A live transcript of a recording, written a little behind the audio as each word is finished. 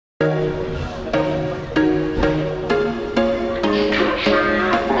There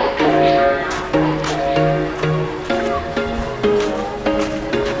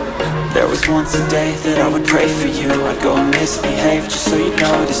was once a day that I would pray for you. I'd go and misbehave just so you'd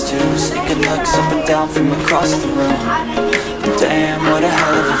notice too. Sneaking looks up and down from across the room. Damn, what a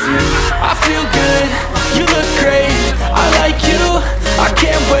hell of a view. I feel good, you look great, I like you, I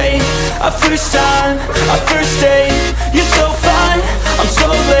can't wait. A first time, a first date, you're so fine, I'm so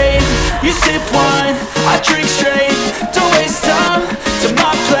late. You sip wine, I drink straight. Don't waste time to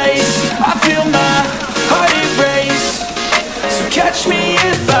my place. I feel my heart erase. So catch me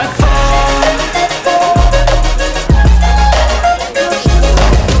if I fall.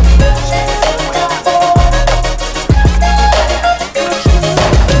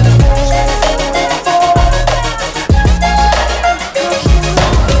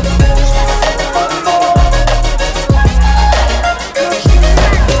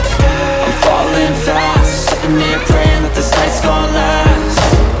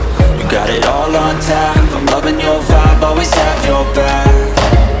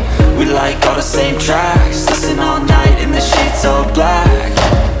 Same tracks, listen all night in the sheets all black.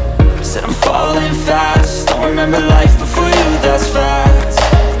 Said I'm falling fast, don't remember life before you, that's facts.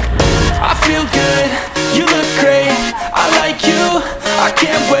 I feel good, you look great, I like you, I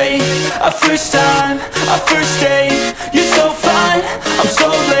can't wait. A first time, a first date, you're so fine, I'm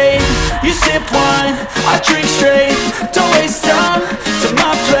so late. You sip wine, I drink straight. Don't waste time to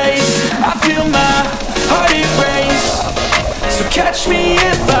my place. I feel my heart erase. So catch me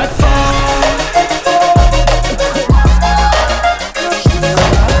if I fall.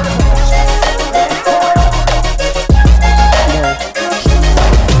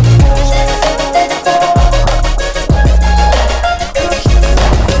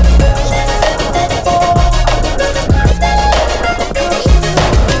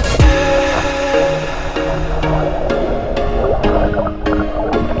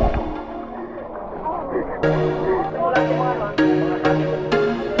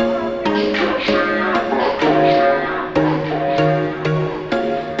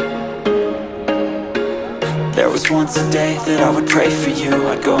 There was once a day that I would pray for you.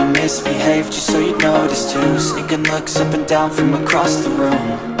 I'd go and misbehave just so you'd notice too. Sneaking looks up and down from across the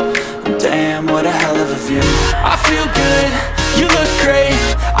room. Damn, what a hell of a view. I feel good, you look great,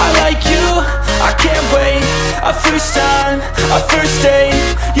 I like you, I can't wait. A first time, a first date,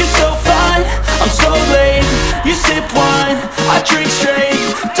 you're so fine, I'm so late. You sip wine, I drink straight.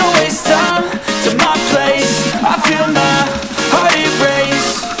 Don't waste time to my place. I feel my heart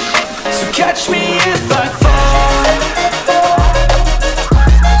erase. So catch me if I fall.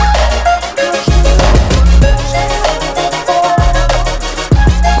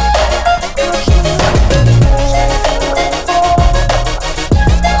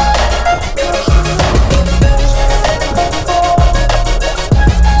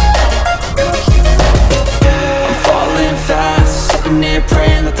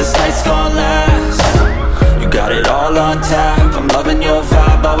 Praying that this night's gonna last. You got it all on tap, I'm loving your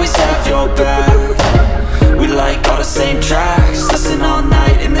vibe, always have your back. We like all the same